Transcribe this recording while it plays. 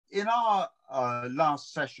in our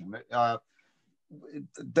last session, that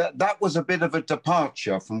was a bit of a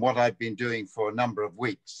departure from what I've been doing for a number of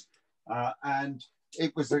weeks, and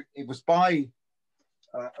it was by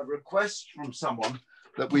a request from someone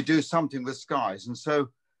that we do something with skies, and so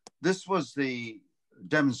this was the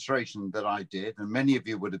demonstration that I did, and many of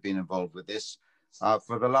you would have been involved with this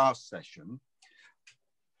for the last session.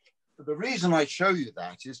 The reason I show you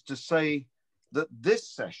that is to say that this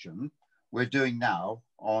session we're doing now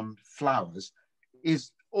on flowers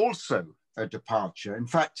is also a departure. In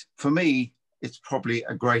fact, for me, it's probably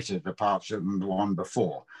a greater departure than the one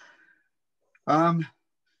before. I'm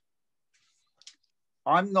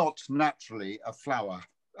not naturally a flower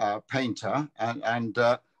painter,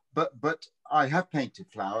 but I have painted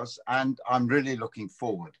flowers, and I'm really looking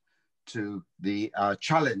forward to the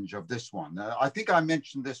challenge of this one. I think I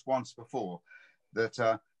mentioned this once before,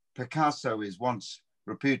 that Picasso is once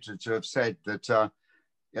reputed to have said that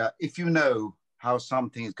if you know how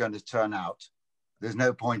something is going to turn out, there's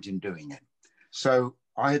no point in doing it. So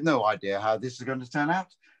I had no idea how this is going to turn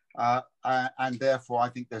out. And therefore, I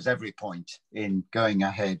think there's every point in going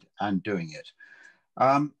ahead and doing it.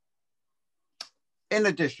 In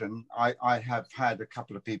addition, I have had a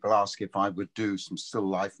couple of people ask if I would do some still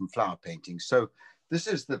life and flower painting. So this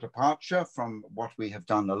is the departure from what we have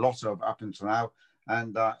done a lot of up until now.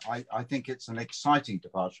 And I think it's an exciting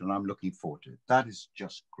departure, and I'm looking forward to it. That is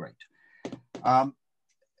just great.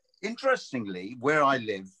 Interestingly, where I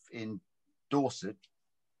live in Dorchester,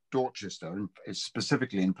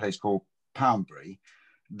 specifically in a place called Poundbury,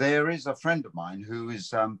 there is a friend of mine who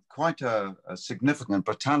is quite a significant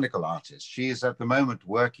botanical artist. She is at the moment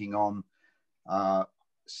working on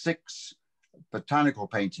 6 botanical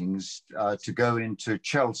paintings to go into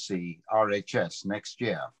Chelsea RHS next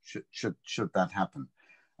year, should that happen.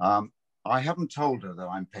 I haven't told her that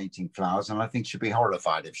I'm painting flowers, and I think she'd be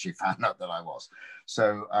horrified if she found out that I was.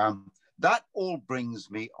 So that all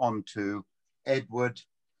brings me on to Edward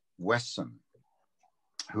Wesson,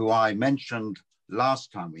 who I mentioned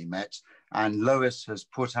last time we met, and Lois has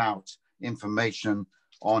put out information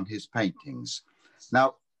on his paintings.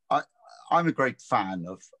 Now, I'm a great fan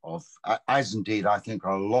of as indeed I think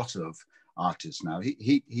are a lot of artists now.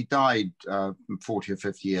 He died 40 or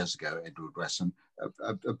 50 years ago, Edward Wesson,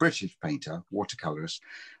 a British painter, watercolorist.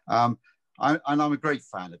 And I'm a great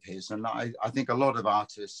fan of his. And I think a lot of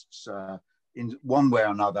artists in one way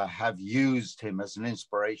or another have used him as an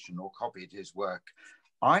inspiration or copied his work.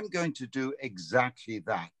 I'm going to do exactly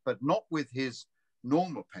that, but not with his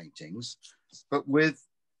normal paintings, but with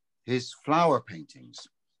his flower paintings.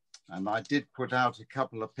 And I did put out a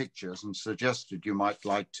couple of pictures and suggested you might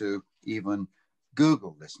like to even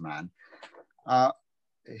Google this man.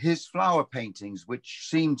 His flower paintings, which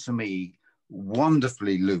seem to me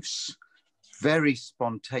wonderfully loose, very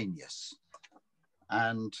spontaneous,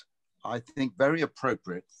 and I think very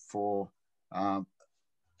appropriate for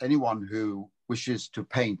anyone who wishes to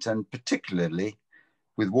paint, and particularly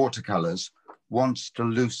with watercolors, wants to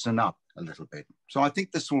loosen up a little bit. So I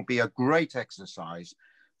think this will be a great exercise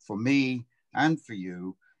for me and for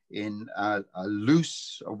you in a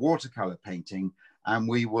loose watercolor painting, and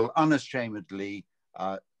we will unashamedly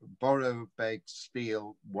borrow, beg,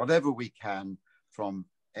 steal, whatever we can from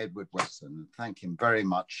Edward Wesson. Thank him very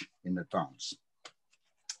much in advance.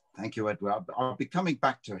 Thank you, Edward. I'll be coming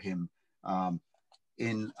back to him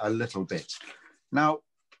in a little bit. Now,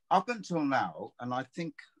 up until now, and I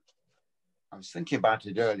think I was thinking about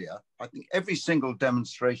it earlier, I think every single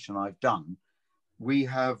demonstration I've done, we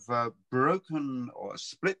have broken or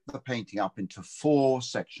split the painting up into 4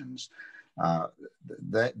 sections.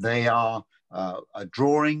 They are a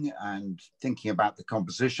drawing and thinking about the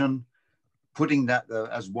composition, putting that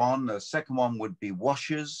as one. The second one would be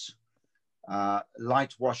washes,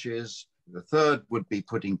 light washes. The third would be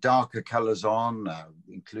putting darker colors on,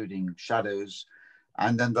 including shadows.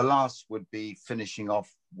 And then the last would be finishing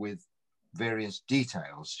off with various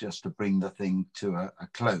details just to bring the thing to a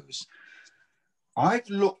close. I've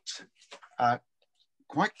looked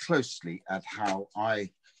quite closely at how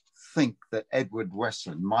I think that Edward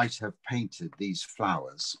Wesson might have painted these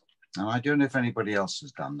flowers. And I don't know if anybody else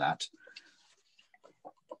has done that.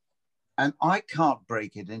 And I can't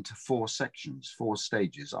break it into 4 sections, 4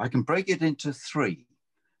 stages. I can break it into 3.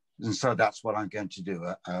 And so that's what I'm going to do.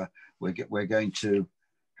 We're going to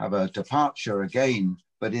have a departure again,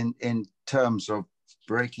 but in terms of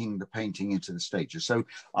breaking the painting into the stages. So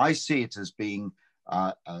I see it as being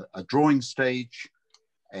a drawing stage,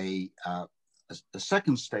 a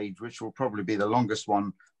second stage, which will probably be the longest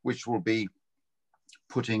one, which will be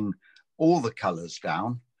putting all the colors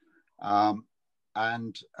down.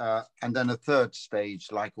 and then a third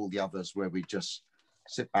stage, like all the others, where we just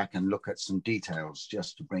sit back and look at some details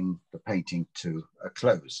just to bring the painting to a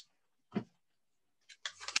close.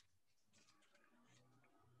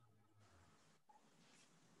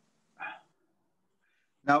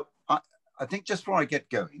 Now, I think just before I get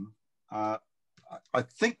going, I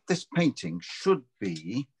think this painting should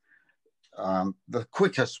be the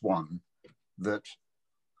quickest one that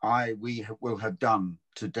we will have done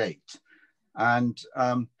to date. And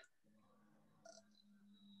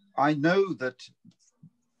I know that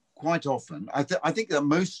quite often, I think that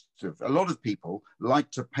a lot of people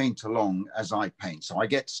like to paint along as I paint. So I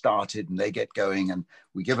get started and they get going, and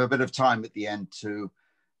we give a bit of time at the end for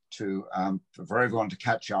everyone to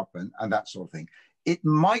catch up and that sort of thing. It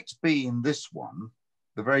might be in this one,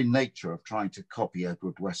 the very nature of trying to copy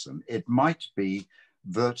Edward Wesson, it might be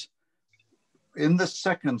that in the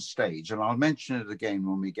second stage, and I'll mention it again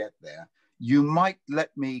when we get there, you might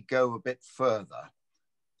let me go a bit further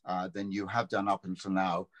than you have done up until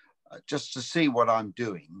now, just to see what I'm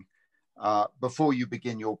doing before you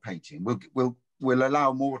begin your painting. We'll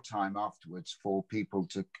allow more time afterwards for people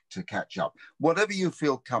to catch up, whatever you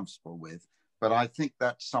feel comfortable with, but I think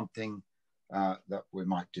that's something that we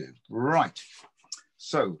might do. Right,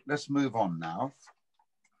 so let's move on now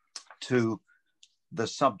to the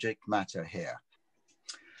subject matter here.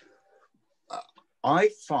 I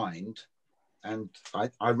find, and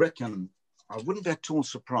I reckon I wouldn't be at all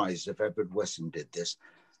surprised if Edward Wesson did this,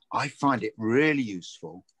 I find it really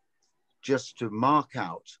useful just to mark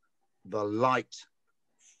out the light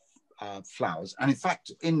flowers. And in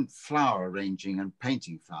fact, in flower arranging and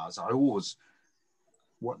painting flowers,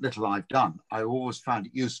 what little I've done, I always found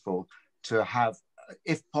it useful to have,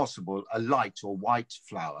 if possible, a light or white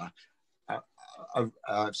flower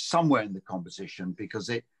somewhere in the composition, because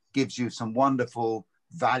it gives you some wonderful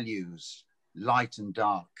values, light and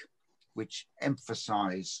dark, which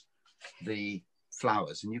emphasize the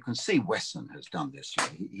flowers. And you can see Wesson has done this.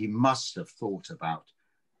 He must have thought about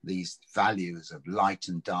these values of light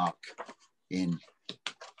and dark in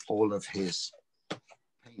all of his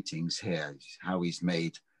paintings here, how he's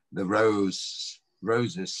made the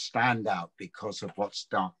roses stand out because of what's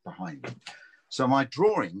dark behind them. So my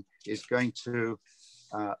drawing is going to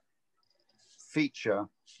feature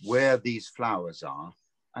where these flowers are,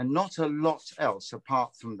 and not a lot else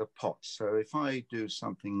apart from the pot. So if I do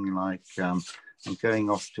something like, I'm going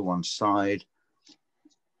off to one side,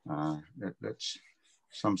 that's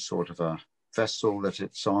some sort of a vessel that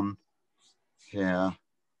it's on here,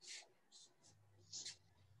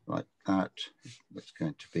 like that. That's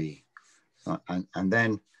going to be, and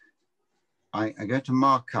then I'm going to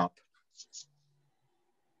mark up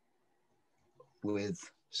with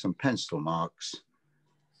some pencil marks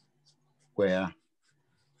where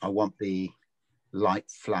I want the light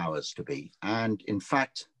flowers to be. And in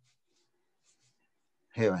fact,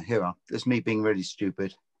 here are, this is me being really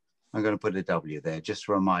stupid. I'm going to put a W there just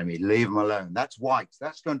to remind me, leave them alone. That's white.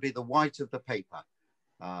 That's going to be the white of the paper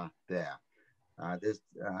there.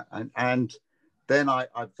 And then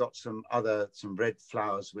I've got some red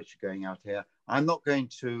flowers which are going out here. I'm not going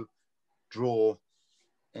to draw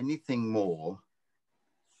anything more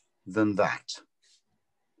than that.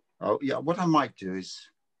 Oh yeah, what I might do is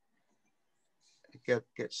get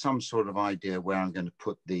some sort of idea where I'm going to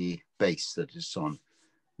put the base that it's on.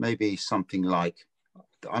 Maybe something like,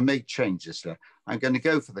 I may change this there. I'm going to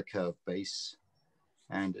go for the curved base,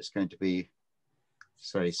 and it's going to be,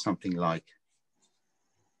 say, something like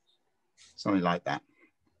that.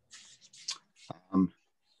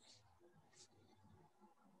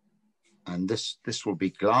 And this will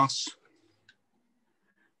be glass.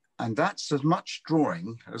 And that's as much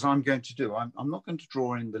drawing as I'm going to do. I'm not going to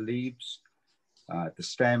draw in the leaves, the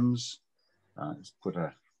stems. Let's put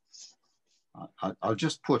I'll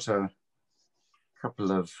just put a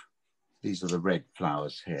couple of, these are the red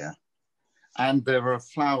flowers here. And there are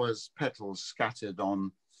flowers, petals scattered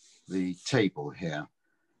on the table here.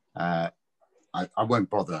 I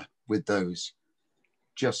won't bother with those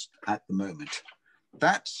just at the moment.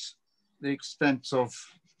 That's the extent of,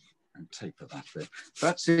 and taper that bit.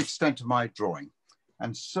 That's the extent of my drawing.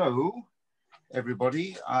 And so,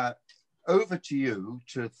 everybody, over to you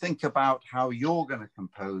to think about how you're going to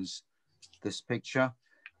compose this picture,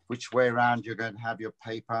 which way around you're going to have your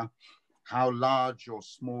paper, how large or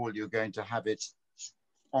small you're going to have it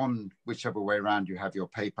on, whichever way around you have your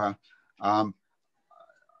paper.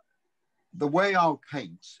 The way I'll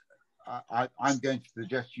paint, I'm going to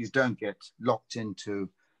suggest you don't get locked into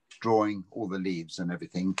drawing all the leaves and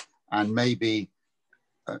everything, and maybe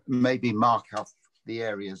mark up the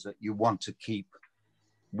areas that you want to keep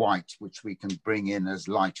white, which we can bring in as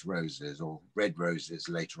light roses or red roses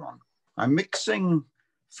later on. I'm mixing,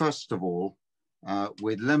 first of all,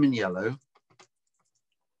 with lemon yellow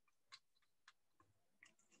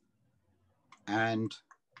and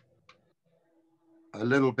a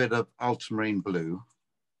little bit of ultramarine blue.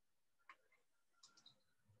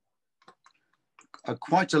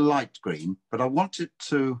 Quite a light green, but I want it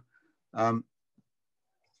to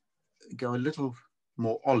go a little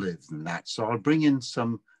more olive than that. So I'll bring in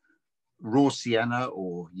some raw sienna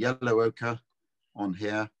or yellow ochre on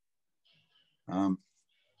here. And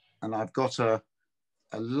I've got a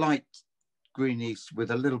light greeny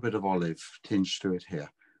with a little bit of olive tinge to it here.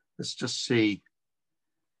 Let's just see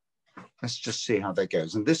how that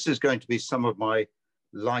goes. And this is going to be some of my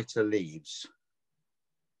lighter leaves.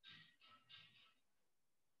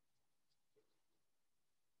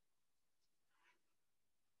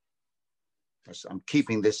 I'm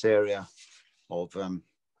keeping this area of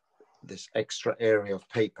this extra area of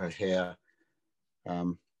paper here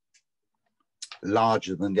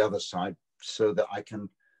larger than the other side so that I can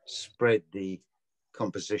spread the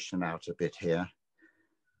composition out a bit here.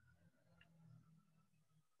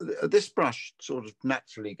 This brush sort of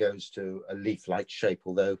naturally goes to a leaf-like shape,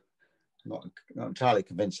 although I'm not entirely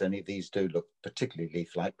convinced any of these do look particularly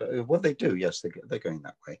leaf-like, but what they do, yes, they're going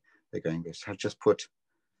that way. They're going this. I've just put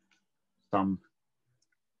some.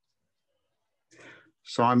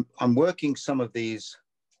 So I'm working some of these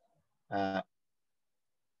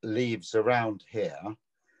leaves around here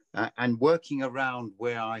and working around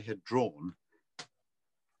where I had drawn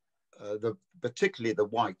particularly the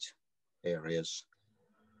white areas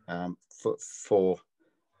for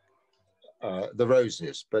the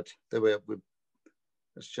roses, but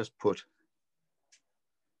let's just put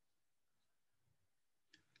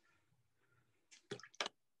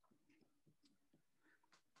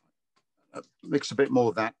mix a bit more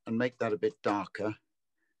of that and make that a bit darker.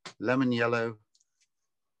 Lemon yellow,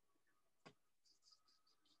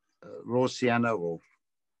 raw sienna or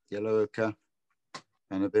yellow ochre,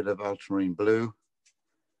 and a bit of ultramarine blue.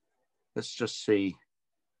 Let's just see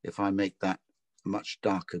if I make that much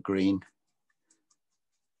darker green.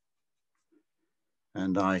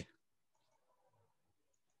 And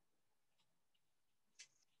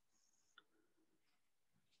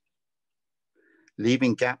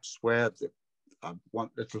leaving gaps where I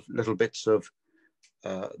want little bits of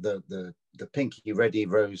the pinky reddy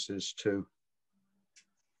roses to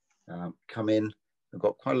come in. I've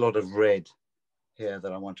got quite a lot of red here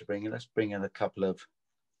that I want to bring in. Let's bring in a couple of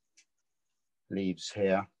leaves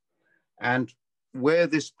here. And where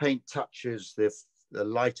this paint touches the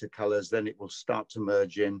lighter colors, then it will start to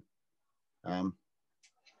merge in.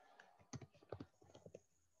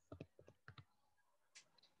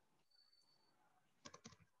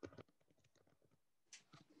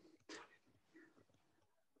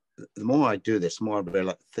 The more I do this, the more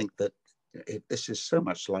I think that this is so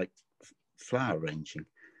much like flower arranging.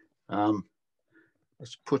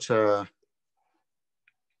 Let's put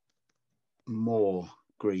more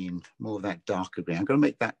green, more of that darker green. I'm going to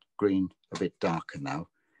make that green a bit darker now.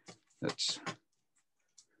 Let's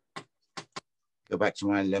go back to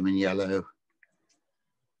my lemon yellow,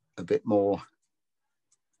 a bit more.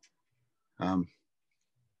 A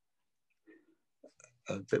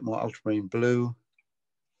bit more ultramarine blue.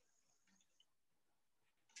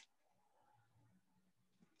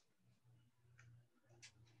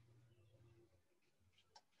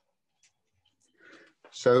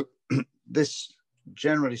 So this,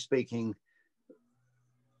 generally speaking,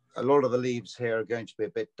 a lot of the leaves here are going to be a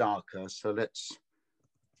bit darker. So let's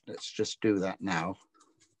just do that now.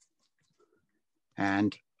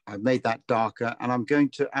 And I've made that darker, and I'm going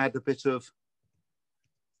to add a bit of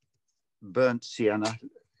burnt sienna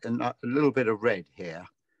and a little bit of red here,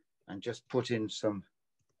 and just put in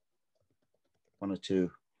one or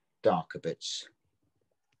two darker bits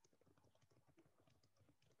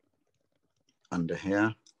under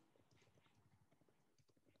here.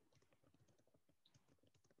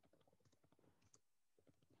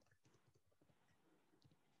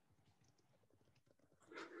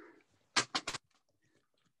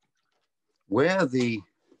 Where the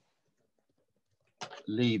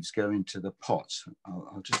leaves go into the pots,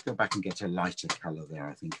 I'll just go back and get a lighter color there,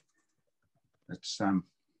 I think. Let's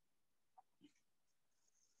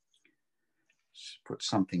put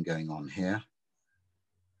something going on here.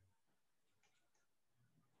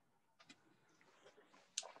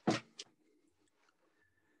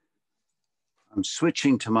 I'm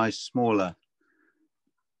switching to my smaller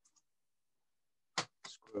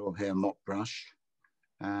squirrel hair mop brush,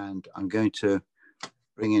 and I'm going to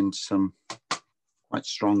bring in some quite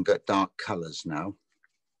strong dark colors now.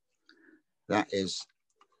 That is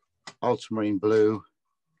ultramarine blue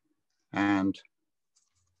and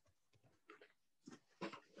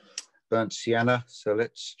burnt sienna. So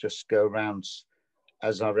let's just go around,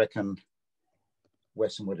 as I reckon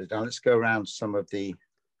Wesson would have done. Let's go around some of the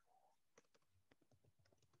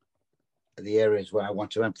areas where I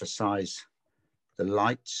want to emphasize the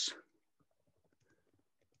lights.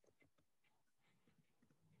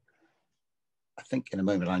 I think in a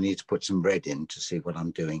moment I need to put some red in to see what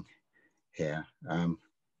I'm doing here.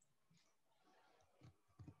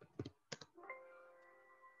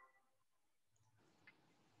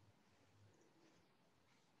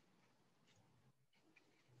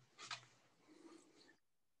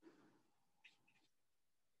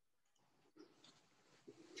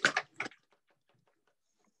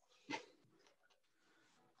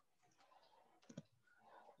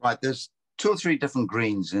 Right, there's 2 or 3 different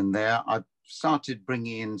greens in there. I've started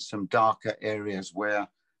bringing in some darker areas where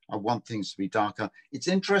I want things to be darker. It's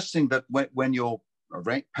interesting that when you're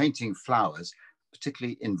painting flowers,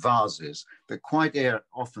 particularly in vases, that quite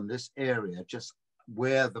often this area, just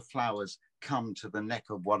where the flowers come to the neck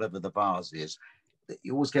of whatever the vase is,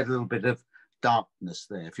 you always get a little bit of darkness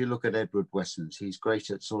there. If you look at Edward Wesson's, he's great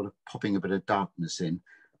at sort of popping a bit of darkness in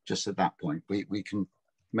just at that point. We can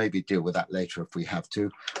maybe deal with that later if we have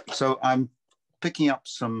to. So I'm picking up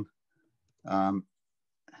some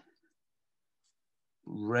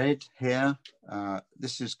red here.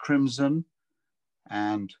 This is crimson,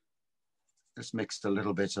 and let's mix a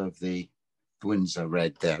little bit of the Windsor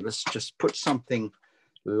red there. Let's just put something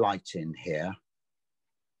light in here.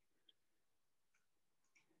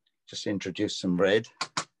 Just introduce some red,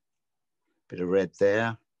 bit of red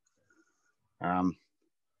there.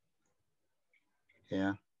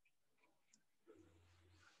 Yeah.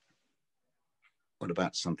 What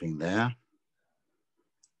about something there?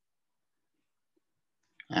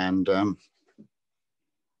 And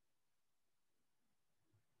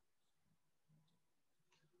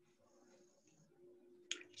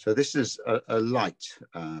so this is a light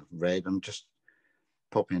red. I'm just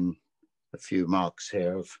popping a few marks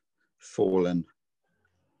here of fallen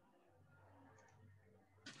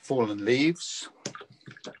leaves.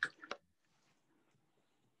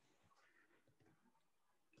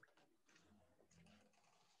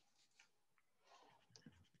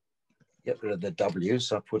 Get rid of the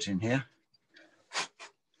W's I put in here.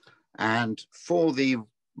 And for the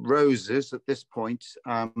roses at this point,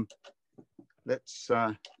 let's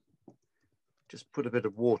just put a bit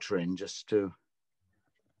of water in just to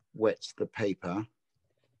wet the paper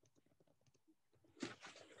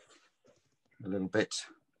a little bit,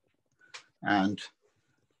 and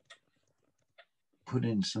put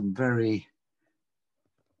in some very,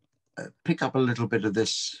 pick up a little bit of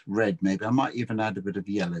this red maybe. I might even add a bit of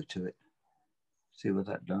yellow to it. See what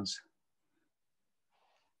that does.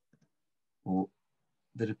 Or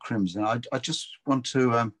a bit of crimson. I just want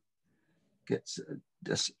to get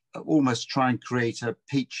just almost try and create a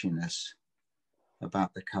peachiness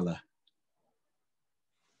about the color.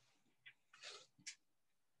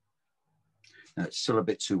 No, it's still a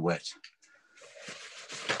bit too wet.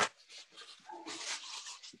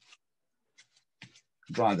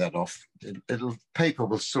 Dry that off. Paper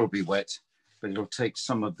will still be wet, but it'll take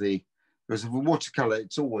some of the, because with watercolor,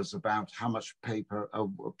 it's always about how much paper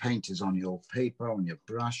paint is on your paper, on your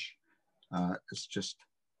brush. It's just,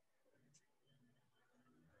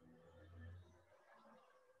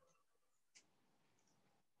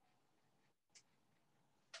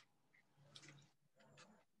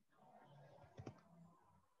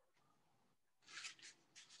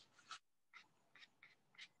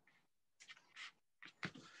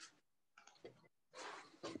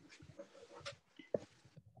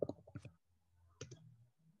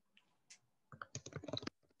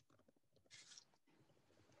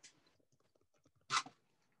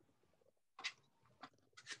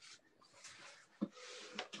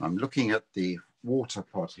 I'm looking at the water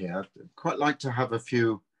pot here. I'd quite like to have a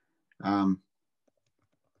few have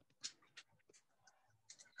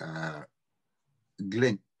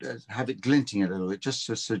it glinting a little bit, just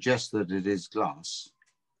to suggest that it is glass.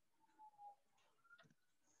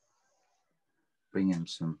 Bring in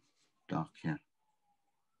some dark here.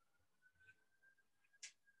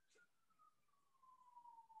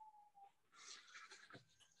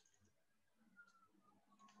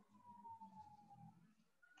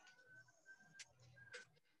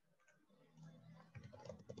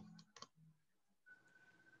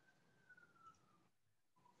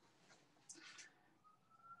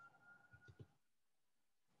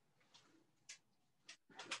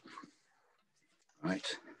 Right.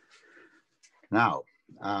 Now,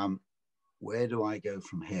 where do I go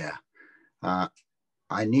from here?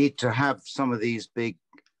 I need to have some of these big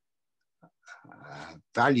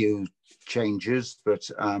value changes, but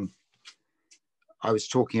I was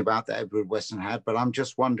talking about that Edward Weston had, but I'm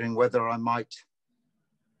just wondering whether I might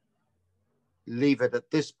leave it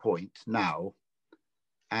at this point now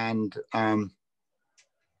and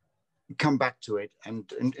come back to it.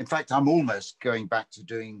 And in fact, I'm almost going back to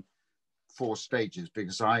doing 4 stages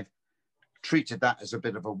because I treated that as a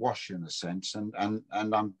bit of a wash in a sense. And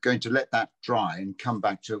I'm going to let that dry and come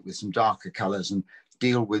back to it with some darker colors and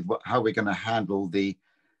deal with how we're going to handle the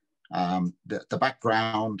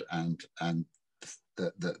background and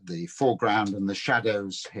the foreground and the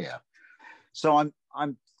shadows here. So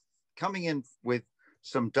I'm coming in with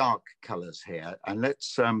some dark colors here, and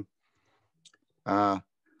let's have a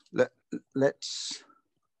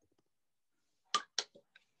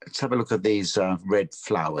look at these red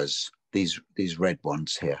flowers, these red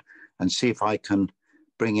ones here, and see if I can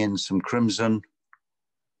bring in some crimson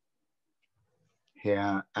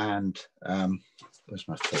here. And where's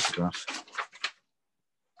my photograph?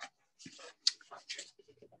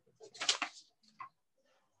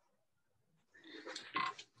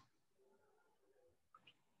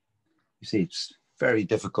 You see, it's very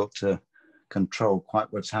difficult to control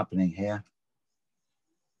quite what's happening here.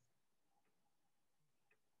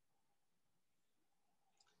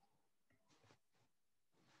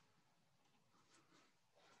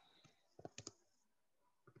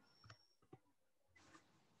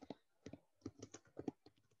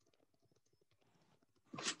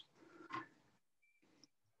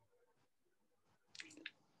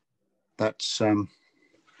 That's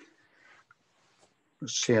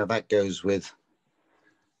let's see how that goes with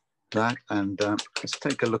that. And let's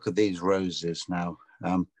take a look at these roses now.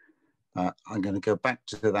 I'm going to go back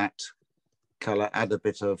to that color, add a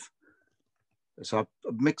bit of, so I've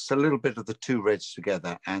mixed a little bit of the 2 reds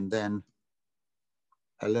together and then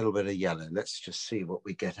a little bit of yellow. Let's just see what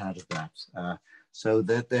we get out of that. So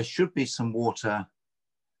there should be some water.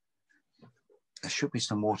 There should be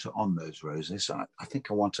some water on those roses. I think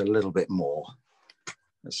I want a little bit more.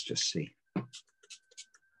 Let's just see.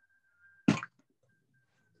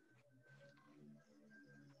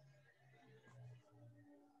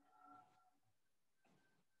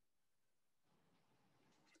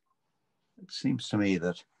 It seems to me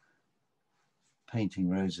that painting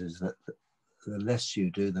roses, that the less you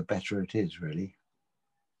do, the better it is, really.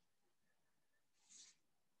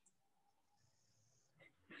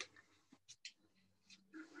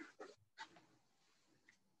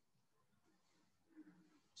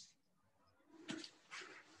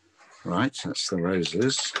 Right, that's the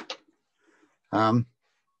roses.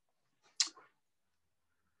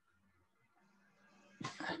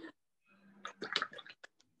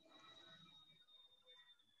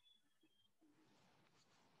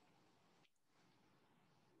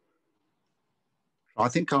 I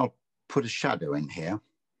think I'll put a shadow in here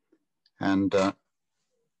and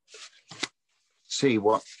see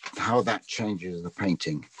how that changes the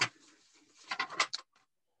painting.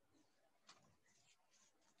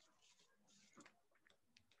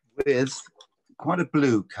 With quite a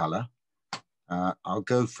blue color, I'll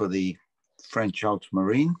go for the French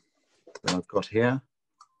ultramarine that I've got here,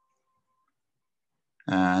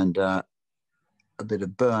 and a bit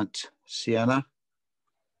of burnt sienna.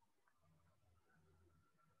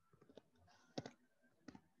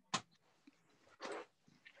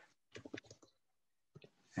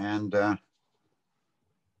 And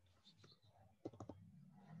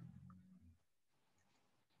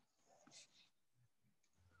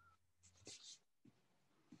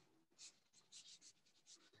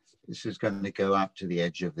this is going to go up to the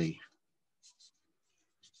edge of the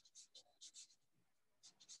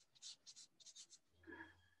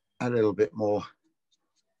a little bit more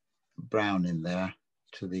brown in there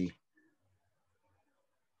to the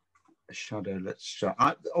shadow. Let's show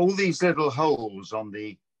all these little holes on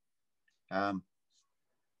the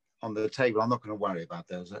table. I'm not going to worry about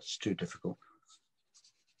those. That's too difficult.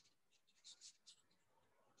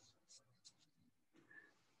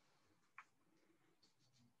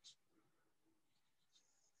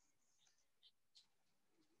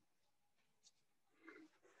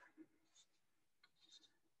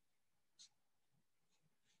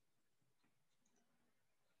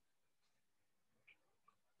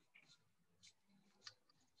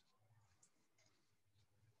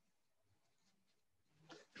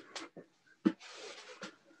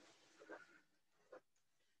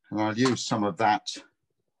 And I'll use some of that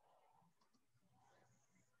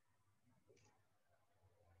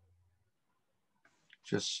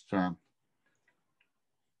just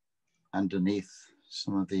underneath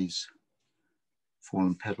some of these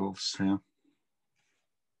fallen petals here.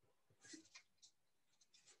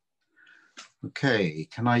 Okay,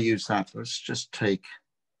 can I use that? Let's just take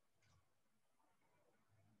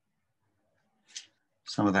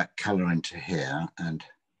some of that color into here and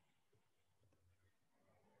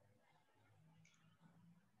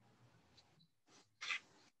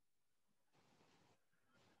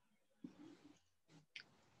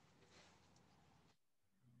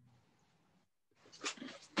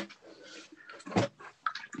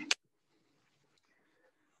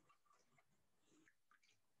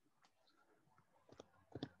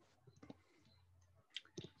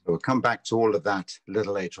we'll come back to all of that a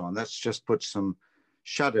little later on. Let's just put some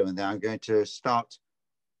shadow in there. I'm going to start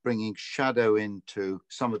bringing shadow into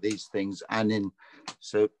some of these things, and in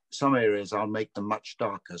so some areas I'll make them much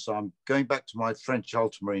darker. So I'm going back to my French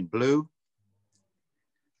ultramarine blue,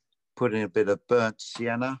 putting a bit of burnt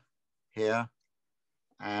sienna here,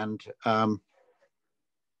 and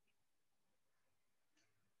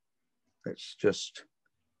let's just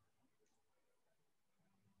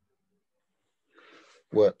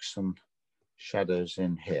work some shadows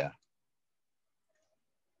in here.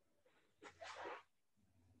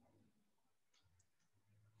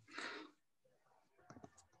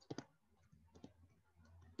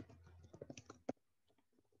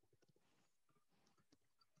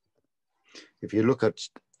 If you look at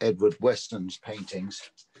Edward Weston's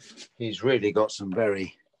paintings, he's really got some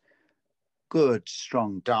very good,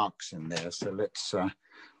 strong darks in there. So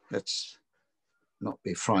let's not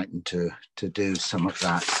be frightened to do some of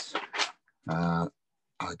that. I'm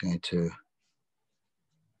going to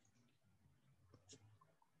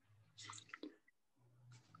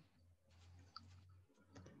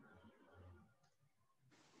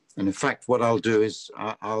and in fact, what I'll do is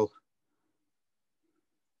I'll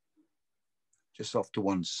just off to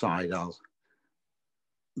one side, I'll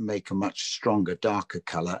make a much stronger, darker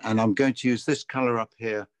color. And I'm going to use this color up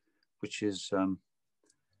here, which is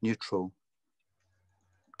neutral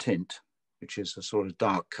tint, which is a sort of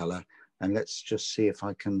dark color. And let's just see if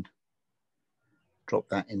I can drop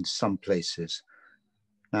that in some places.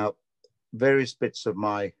 Now, various bits of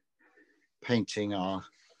my painting are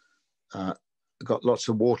got lots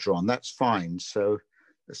of water on. That's fine. So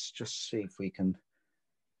let's just see if we can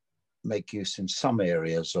make use in some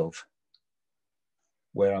areas of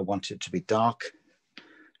where I want it to be dark,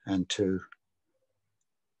 and to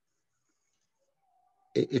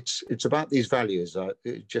it's about these values,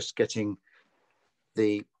 just getting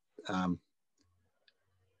the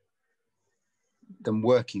them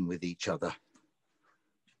working with each other.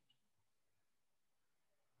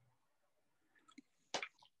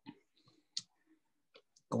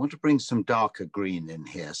 I want to bring some darker green in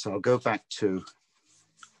here, so I'll go back to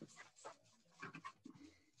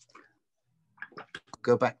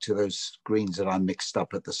those greens that I mixed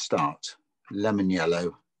up at the start. Lemon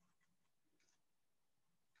yellow,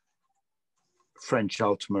 French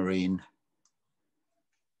ultramarine,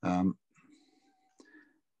 and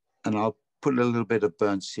I'll put a little bit of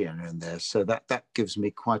burnt sienna in there, so that gives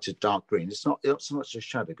me quite a dark green. It's not so much a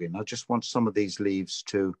shadow green. I just want some of these leaves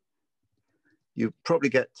to, you probably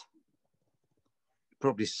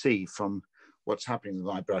see from what's happening with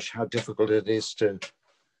my brush how difficult it is to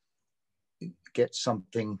get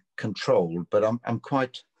something controlled, but I'm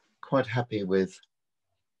quite happy with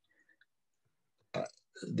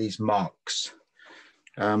these marks.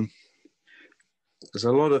 There's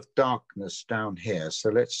a lot of darkness down here, so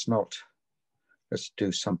let's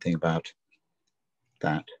do something about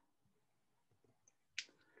that.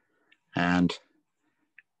 And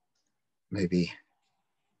maybe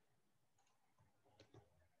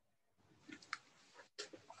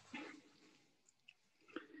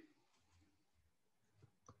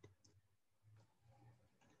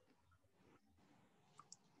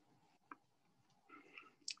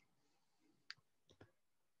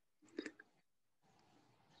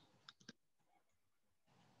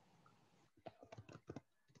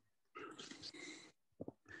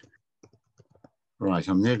right,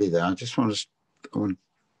 I'm nearly there. I want to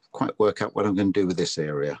quite work out what I'm going to do with this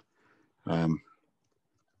area.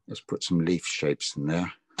 Let's put some leaf shapes in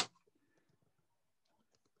there.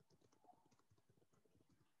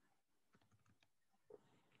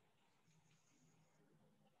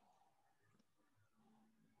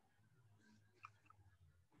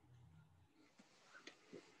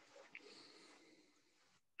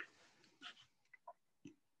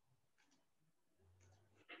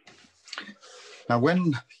 Now,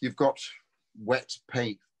 when you've got wet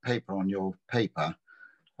paper on your paper,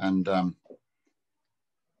 and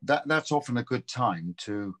that's often a good time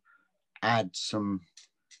to add some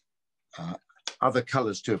other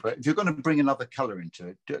colors to it. But if you're going to bring another color into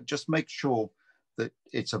it, just make sure that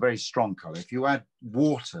it's a very strong color. If you add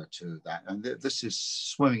water to that, and this is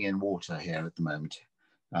swimming in water here at the moment.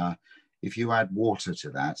 If you add water to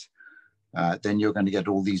that, then you're going to get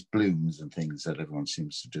all these blooms and things that everyone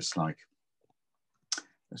seems to dislike.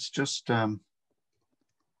 Let's just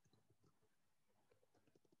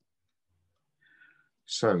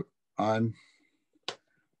so I'm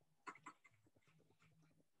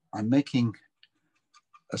making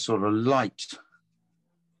a sort of light.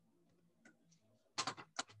 Let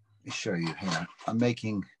me show you here. I'm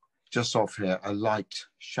making just off here a light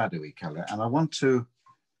shadowy color, and I want to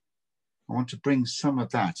bring some of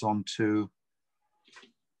that onto.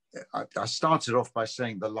 I started off by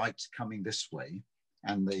saying the light's coming this way,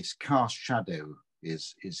 and this cast shadow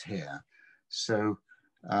is here. So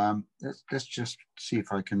let's just see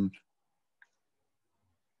if I can.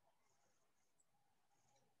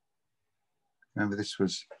 Remember, this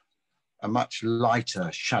was a much lighter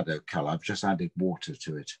shadow color. I've just added water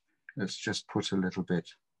to it. Let's just put a little bit.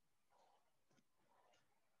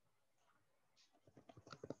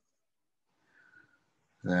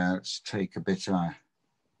 There, let's take a bit.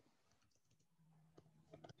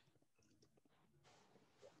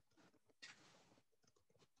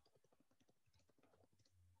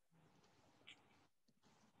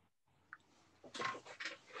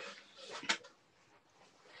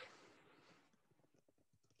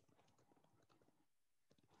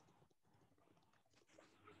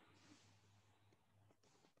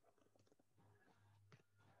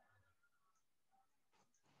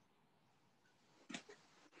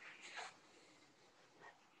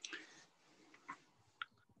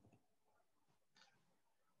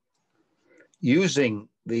 Using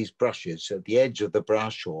these brushes at the edge of the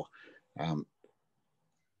brush, or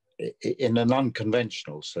in an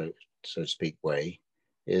unconventional, so to speak, way,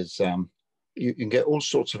 is you can get all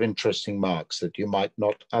sorts of interesting marks that you might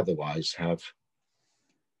not otherwise have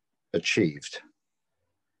achieved.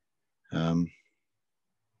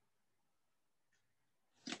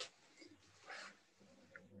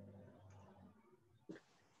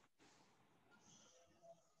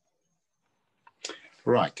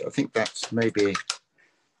 Right, I think that's maybe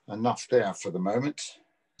enough there for the moment.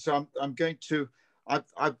 So I'm going to,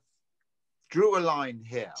 I've drew a line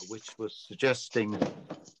here, which was suggesting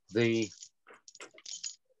that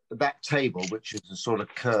table, which is a sort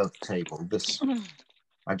of curved table. This,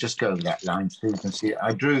 I just go over that line so you can see it.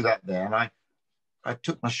 I drew that there, and I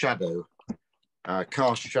took my shadow,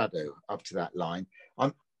 cast shadow up to that line.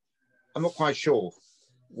 I'm not quite sure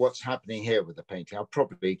what's happening here with the painting. I'll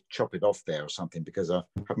probably chop it off there or something, because I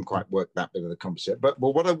haven't quite worked that bit of the composite. But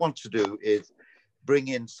what I want to do is bring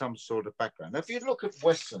in some sort of background. Now, if you look at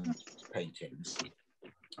Western paintings,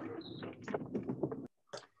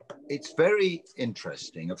 it's very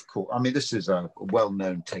interesting, of course. I mean, this is a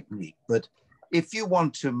well-known technique, but if you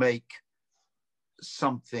want to make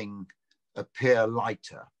something appear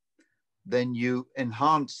lighter, then you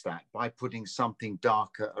enhance that by putting something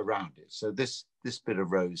darker around it. So this bit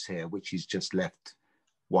of rose here, which he's just left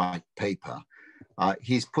white paper,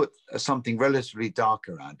 he's put something relatively dark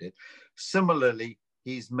around it. Similarly,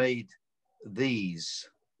 he's made this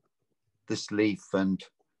leaf and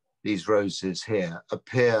these roses here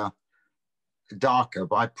appear darker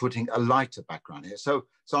by putting a lighter background here. So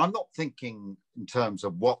I'm not thinking in terms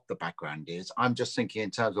of what the background is. I'm just thinking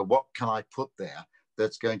in terms of what can I put there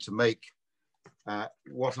that's going to make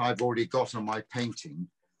what I've already got on my painting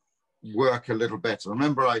work a little better.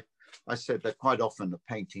 Remember, I said that quite often a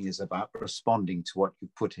painting is about responding to what you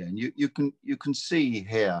put in. You can see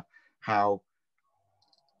here how,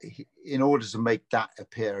 in order to make that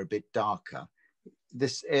appear a bit darker,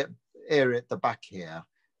 this area at the back here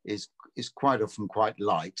is quite often quite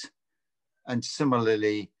light, and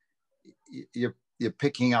similarly you're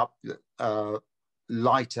picking up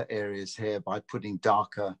lighter areas here by putting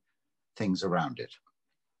darker things around it.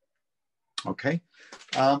 Okay.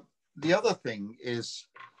 The other thing is,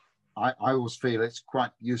 I always feel it's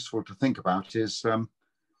quite useful to think about is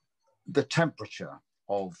the temperature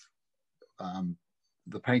of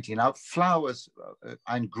the painting. Now, flowers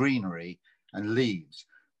and greenery and leaves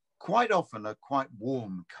quite often are quite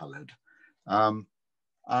warm colored.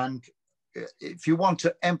 And if you want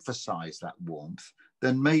to emphasize that warmth,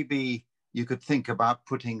 then maybe you could think about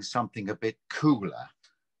putting something a bit cooler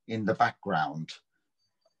in the background.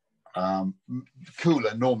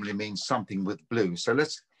 Cooler normally means something with blue. So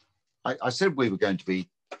I said we were going to be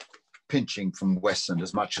pinching from Western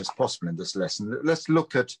as much as possible in this lesson. Let's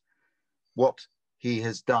look at what he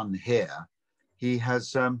has done here. He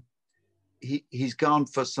has he's gone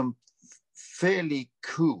for some fairly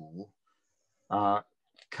cool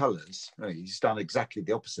colors. He's done exactly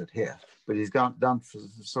the opposite here, but he's done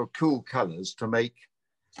sort of cool colors to make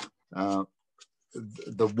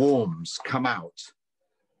the warms come out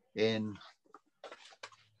in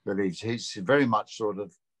the leaves. He's very much sort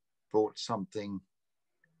of brought something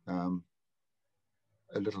a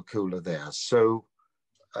little cooler there. So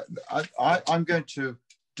I'm going to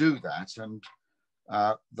do that, and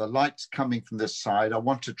the light's coming from this side. I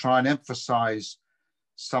want to try and emphasize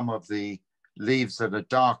some of the leaves that are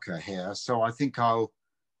darker here. So I think I'll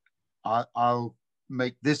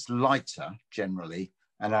make this lighter generally,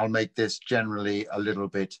 and I'll make this generally a little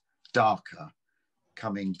bit darker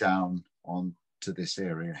coming down onto this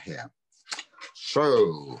area here.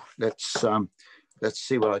 So let's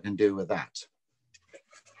see what I can do with that.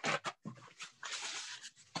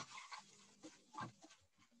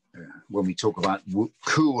 When we talk about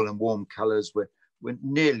cool and warm colors, we're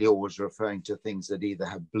nearly always referring to things that either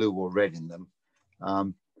have blue or red in them.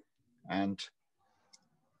 And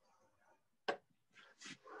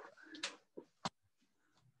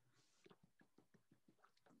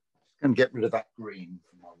can get rid of that green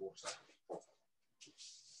from my water.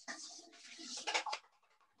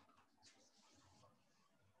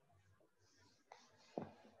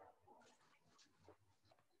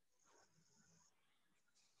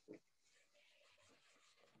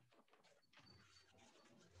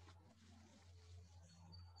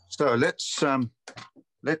 So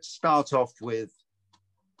let's start off with,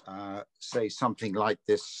 say, something like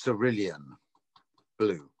this cerulean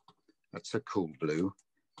blue. That's a cool blue.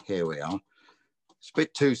 Here we are. It's a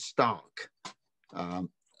bit too stark.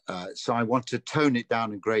 So I want to tone it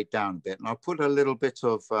down and grade down a bit. And I'll put a little bit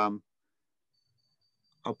of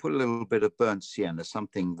burnt sienna,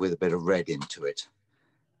 something with a bit of red into it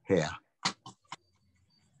here.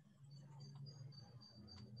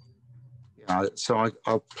 Yeah, so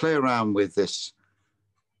I'll play around with this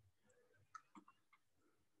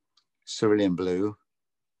cerulean blue,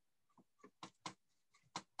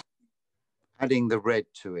 adding the red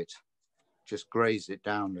to it, just graze it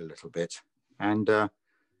down a little bit. And I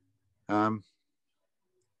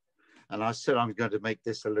said I'm going to make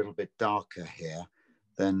this a little bit darker here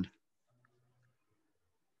than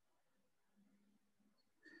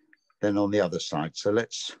on the other side. So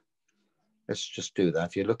let's just do that.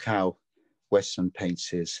 If you look how Western paints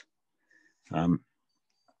his, and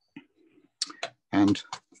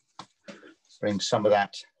bring some of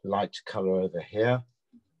that light color over here.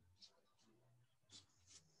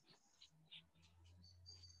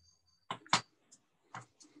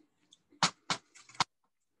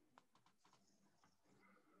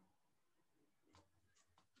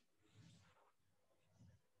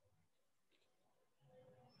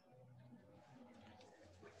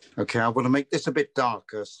 Okay, I want to make this a bit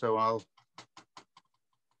darker, so I'll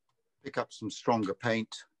pick up some stronger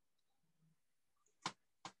paint,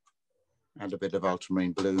 add a bit of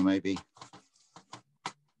ultramarine blue, maybe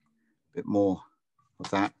a bit more of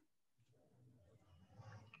that.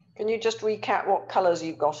 Can you just recap what colours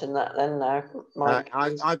you've got in that then now, Mike?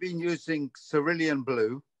 I've been using cerulean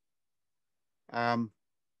blue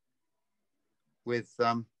with,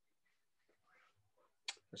 let's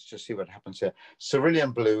just see what happens here.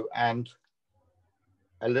 Cerulean blue and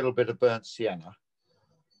a little bit of burnt sienna.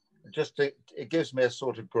 Just it gives me a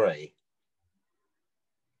sort of grey.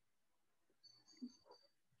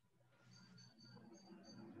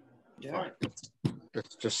 Yeah. Right.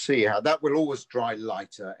 Let's just see how that will always dry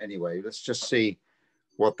lighter anyway. Let's just see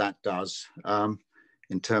what that does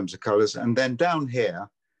in terms of colors. And then down here,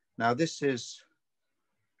 now this is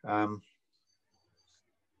I'm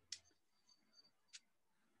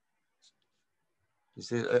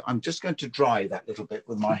just going to dry that little bit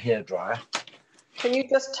with my hairdryer. Can you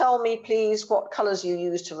just tell me, please, what colours you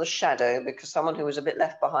used for the shadow? Because someone who was a bit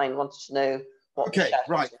left behind wanted to know what. Okay,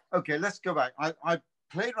 right. Okay, let's go back. I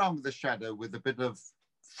played around with the shadow with a bit of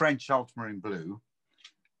French ultramarine blue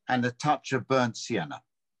and a touch of burnt sienna.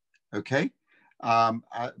 Okay.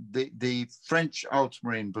 The French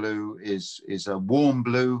ultramarine blue is a warm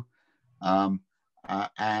blue,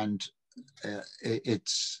 and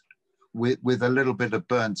it's with a little bit of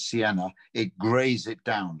burnt sienna, it grays it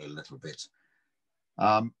down a little bit.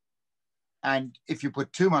 And if you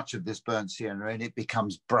put too much of this burnt sienna in, it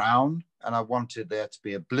becomes brown, and I wanted there to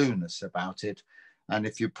be a blueness about it. And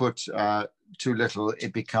if you put too little,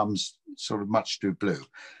 it becomes sort of much too blue.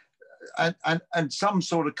 And some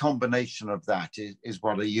sort of combination of that is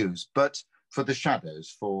what I use. But for the shadows,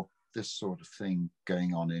 for this sort of thing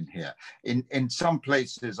going on in here, in some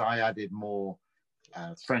places I added more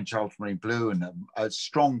French ultramarine blue and a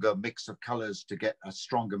stronger mix of colors to get a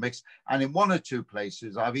stronger mix. And in one or two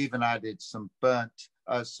places, I've even added some burnt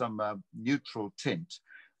neutral tint,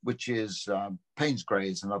 which is Payne's grey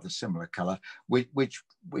is another similar colour, which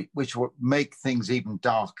will make things even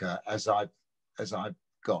darker as I've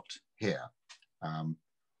got here.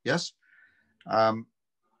 Yes. And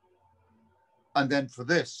then for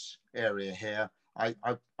this area here, I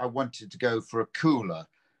wanted to go for a cooler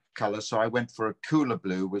colour, so I went for a cooler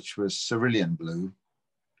blue, which was cerulean blue,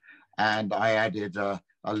 and I added a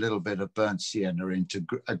little bit of burnt sienna into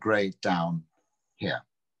a grey down here.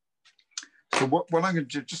 So what I'm going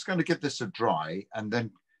to do, just going to give this a dry, and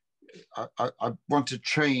then I want to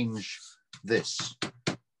change this.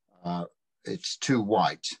 It's too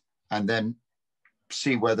white, and then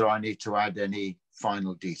see whether I need to add any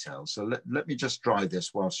final details. So let me just dry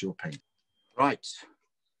this whilst you're painting. Right.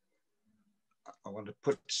 I want to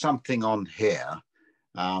put something on here.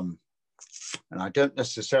 And I don't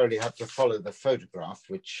necessarily have to follow the photograph,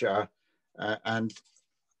 which, and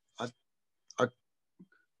I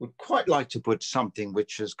would quite like to put something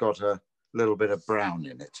which has got a little bit of brown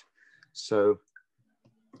in it. So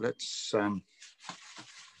let's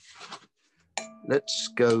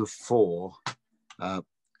go for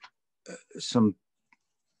some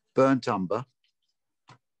burnt umber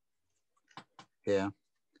here.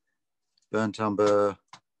 Burnt umber,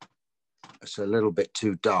 it's a little bit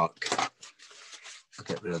too dark. I'll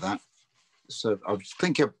get rid of that. So I was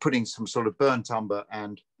thinking of putting some sort of burnt umber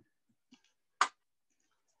and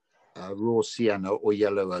raw sienna or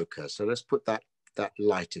yellow ochre. So let's put that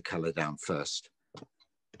lighter color down first.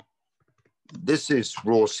 This is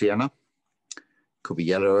raw sienna, could be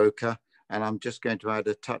yellow ochre, and I'm just going to add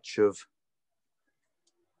a touch of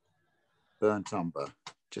burnt umber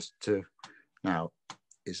just to, now,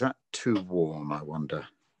 is that too warm, I wonder?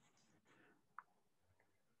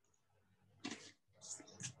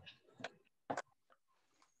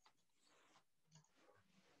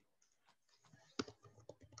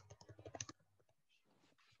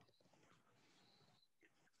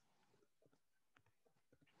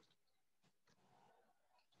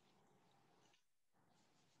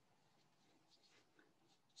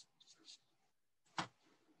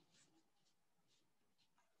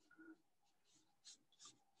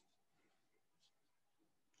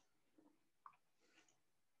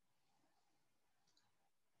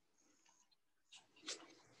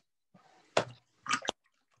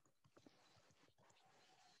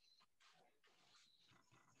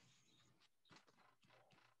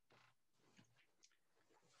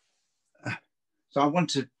 So I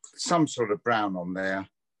wanted some sort of brown on there,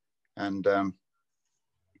 and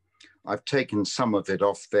I've taken some of it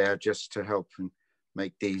off there just to help and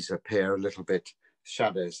make these appear a little bit,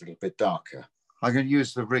 shadows a little bit darker. I'm going to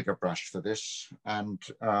use the rigger brush for this, and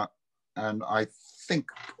I think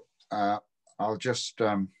I'll just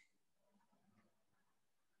bring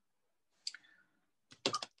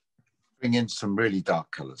in some really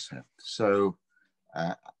dark colours here. So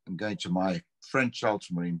I'm going to my French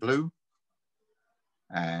ultramarine blue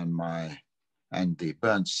and the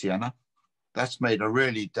burnt sienna. That's made a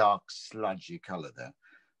really dark, sludgy colour there.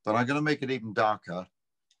 But I'm going to make it even darker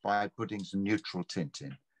by putting some neutral tint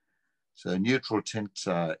in. So neutral tint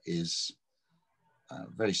is a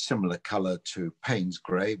very similar colour to Payne's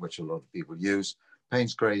grey, which a lot of people use.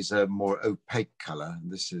 Payne's grey is a more opaque colour,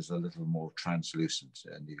 and this is a little more translucent.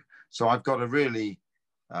 So I've got a really,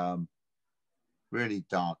 really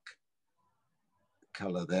dark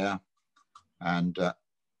colour there, and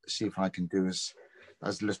see if I can do as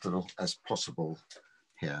little as possible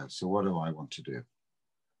here. So what do I want to do?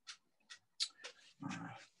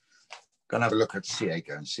 Gonna have a look at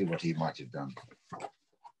Ciego and see what he might have done.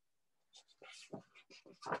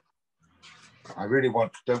 I really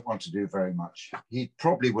don't want to do very much. He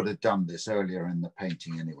probably would have done this earlier in the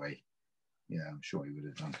painting anyway. Yeah, I'm sure he would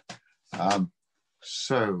have done.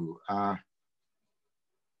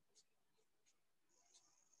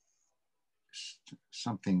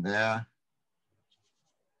 Something there.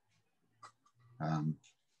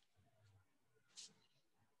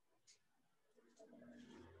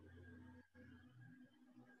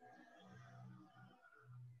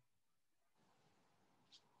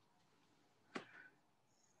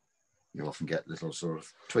 You often get little sort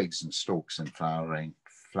of twigs and stalks and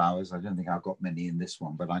flowers. I don't think I've got many in this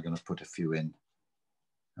one, but I'm going to put a few in.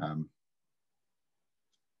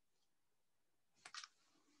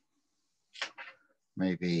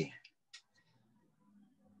 Maybe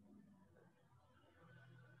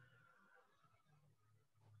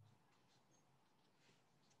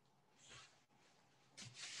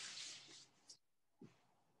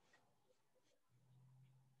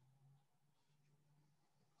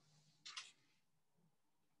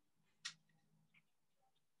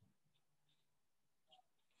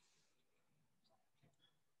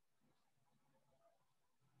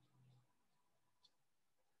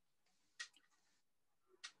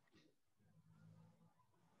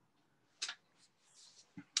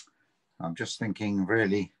I'm just thinking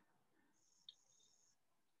really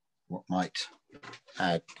what might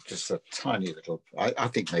add just a tiny little, I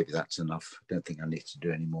think maybe that's enough. I don't think I need to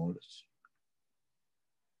do any more. Let's